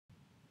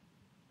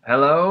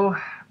Hello,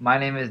 my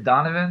name is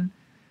Donovan.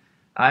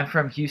 I'm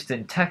from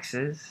Houston,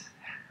 Texas.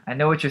 I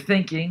know what you're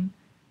thinking.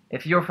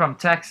 If you're from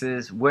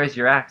Texas, where's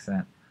your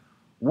accent?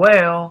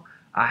 Well,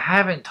 I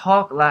haven't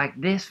talked like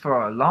this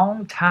for a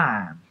long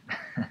time.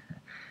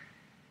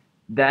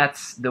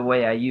 That's the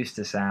way I used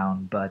to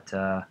sound, but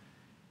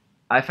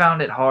I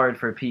found it hard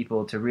for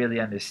people to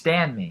really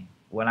understand me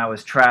when I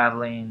was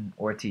traveling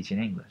or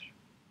teaching English.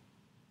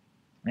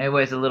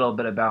 Anyways, a little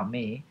bit about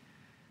me.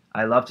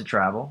 I love to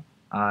travel.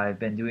 I've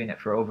been doing it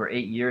for over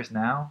 8 years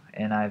now,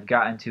 and I've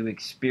gotten to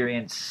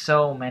experience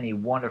so many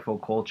wonderful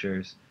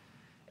cultures,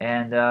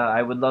 and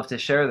I would love to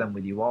share them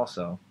with you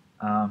also.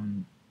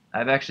 Um,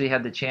 I've actually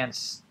had the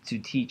chance to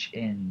teach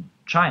in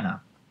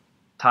China,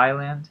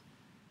 Thailand,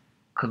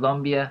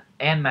 Colombia,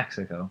 and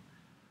Mexico.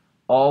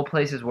 All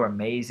places were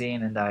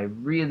amazing, and I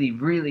really,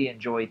 really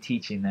enjoy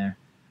teaching there.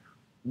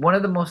 One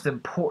of the most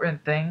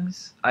important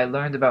things I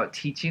learned about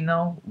teaching,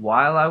 though,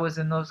 while I was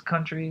in those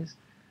countries,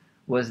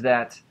 was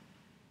that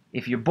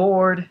if you're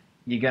bored,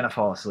 you're gonna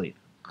fall asleep.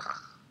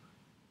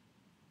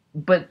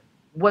 But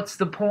what's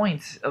the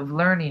point of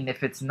learning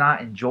if it's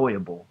not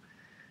enjoyable?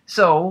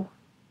 So,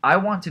 I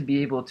want to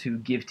be able to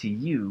give to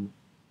you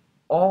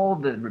all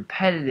the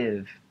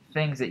repetitive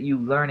things that you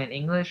learn in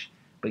English,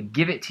 but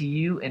give it to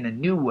you in a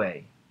new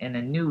way, in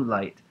a new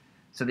light,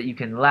 so that you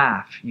can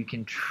laugh, you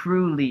can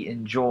truly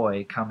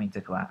enjoy coming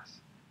to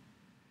class.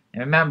 And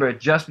remember,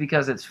 just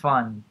because it's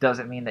fun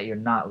doesn't mean that you're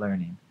not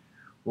learning.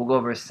 We'll go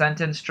over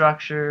sentence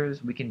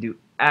structures, we can do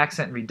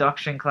accent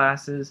reduction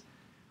classes,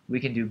 we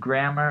can do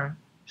grammar,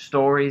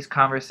 stories,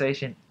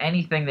 conversation,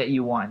 anything that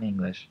you want in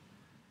English.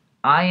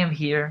 I am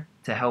here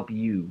to help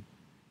you.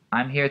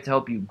 I'm here to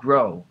help you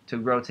grow, to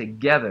grow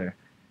together.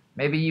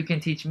 Maybe you can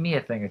teach me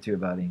a thing or two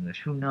about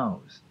English, who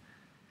knows?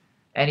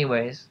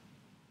 Anyways,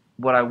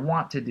 what I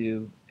want to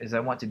do is I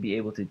want to be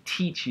able to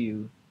teach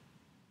you,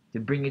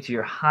 to bring you to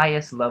your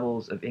highest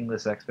levels of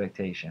English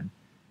expectation,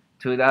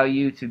 to allow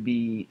you to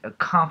be a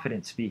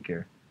confident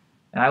speaker.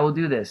 And I will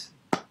do this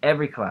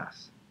every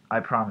class.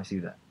 I promise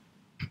you that.